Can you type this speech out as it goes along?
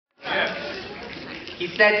He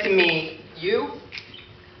said to me, "You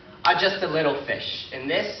are just a little fish. And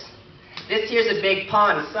this here's a big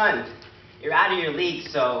pond, son. You're out of your league,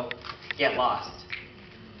 so get lost."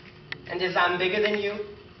 And as I'm bigger than you,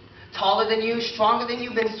 taller than you, stronger than you,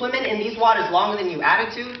 been swimming in these waters longer than you,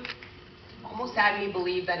 attitude almost had me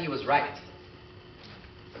believe that he was right.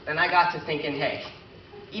 But then I got to thinking, hey,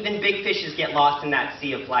 even big fishes get lost in that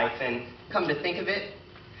sea of life, and come to think of it,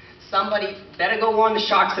 somebody better go warn the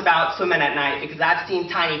sharks about swimming at night, because I've seen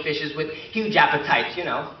tiny fishes with huge appetites, you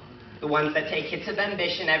know, the ones that take hits of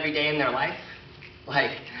ambition every day in their life.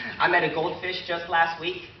 Like, I met a goldfish just last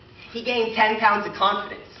week. He gained 10 pounds of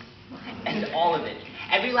confidence, and all of it.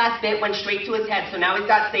 Every last bit went straight to his head, so now he's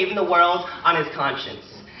got saving the world on his conscience.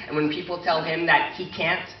 And when people tell him that he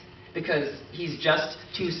can't because he's just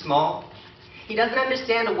too small, he doesn't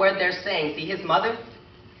understand a word they're saying. See, his mother,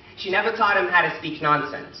 she never taught him how to speak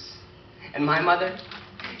nonsense. And my mother,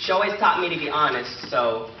 she always taught me to be honest,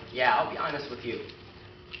 so yeah, I'll be honest with you.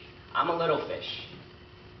 I'm a little fish.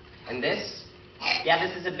 And this, yeah,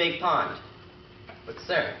 this is a big pond. But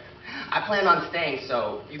sir, I plan on staying,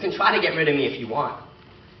 so you can try to get rid of me if you want.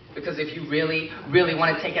 Because if you really, really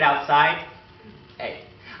want to take it outside, hey,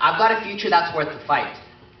 I've got a future that's worth the fight.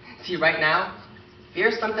 See, right now, fear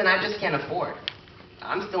is something I just can't afford.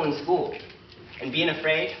 I'm still in school. And being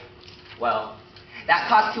afraid, well, that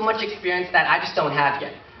costs too much experience that I just don't have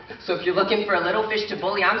yet. So if you're looking for a little fish to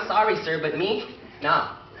bully, I'm sorry, sir, but me, no,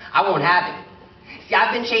 I won't have it. See,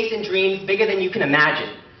 I've been chasing dreams bigger than you can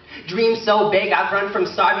imagine. Dreams so big, I've run from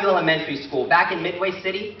Starview Elementary School back in Midway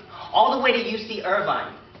City, all the way to UC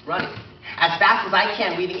Irvine, running as fast as I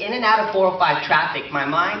can, weaving in and out of 405 traffic. My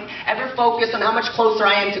mind ever focused on how much closer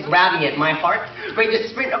I am to grabbing it. My heart ready to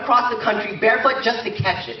sprint across the country barefoot just to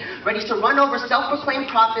catch it. Ready to run over self-proclaimed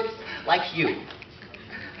prophets like you,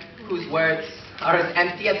 whose words are as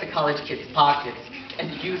empty as the college kid's pockets. And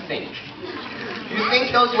you think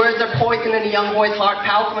those words are poison in a young boy's heart,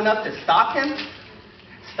 powerful enough to stop him?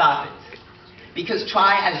 Stop it. Because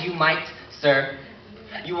try as you might, sir,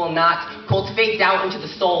 you will not cultivate doubt into the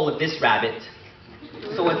soul of this rabbit.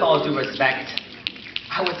 So with all due respect,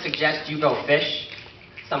 I would suggest you go fish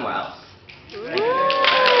somewhere else.